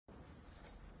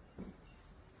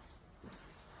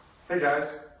Hey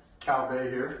guys, Cal Bay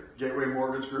here, Gateway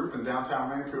Mortgage Group in downtown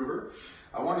Vancouver.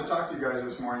 I wanted to talk to you guys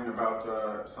this morning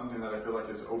about something that I feel like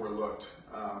is overlooked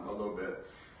a little bit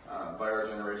by our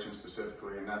generation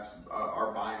specifically, and that's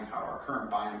our buying power, our current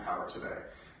buying power today.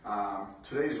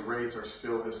 Today's rates are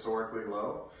still historically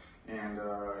low, and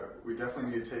we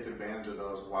definitely need to take advantage of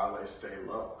those while they stay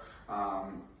low.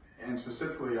 And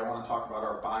specifically, I want to talk about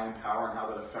our buying power and how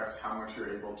that affects how much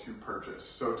you're able to purchase.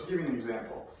 So to give you an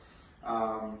example,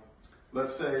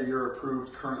 let's say you're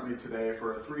approved currently today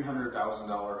for a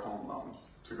 $300,000 home loan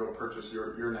to go purchase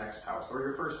your next house or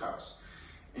your first house.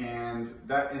 And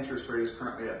that interest rate is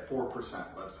currently at 4%,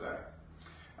 let's say.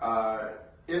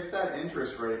 If that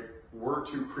interest rate were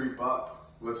to creep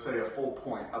up, let's say a full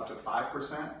point, up to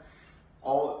 5%,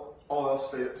 all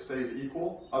else stays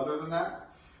equal. Other than that,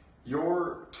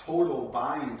 your total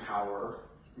buying power,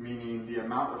 meaning the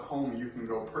amount of home you can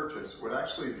go purchase, would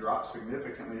actually drop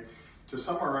significantly to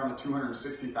somewhere around the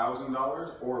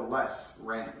 $260,000 or less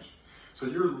range. So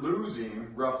you're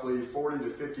losing roughly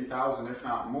 $40,000 to $50,000, if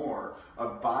not more,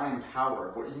 of buying power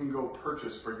of what you can go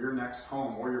purchase for your next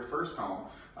home or your first home,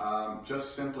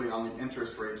 just simply on the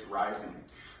interest rates rising.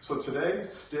 So today,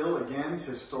 still again,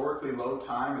 historically low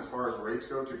time as far as rates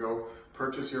go to go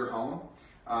purchase your home.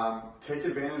 Take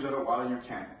advantage of it while you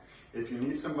can. If you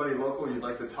need somebody local you'd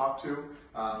like to talk to,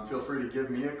 feel free to give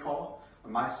me a call.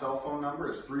 My cell phone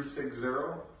number is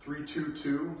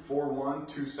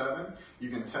 360-322-4127.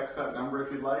 You can text that number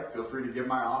if you'd like. Feel free to give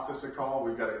my office a call.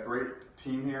 We've got a great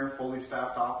team here, fully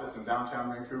staffed office in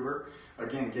downtown Vancouver.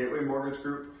 Again, Gateway Mortgage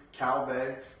Group, Cal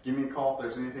Bay. Give me a call if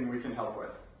there's anything we can help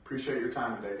with. Appreciate your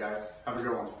time today, guys. Have a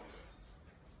good one.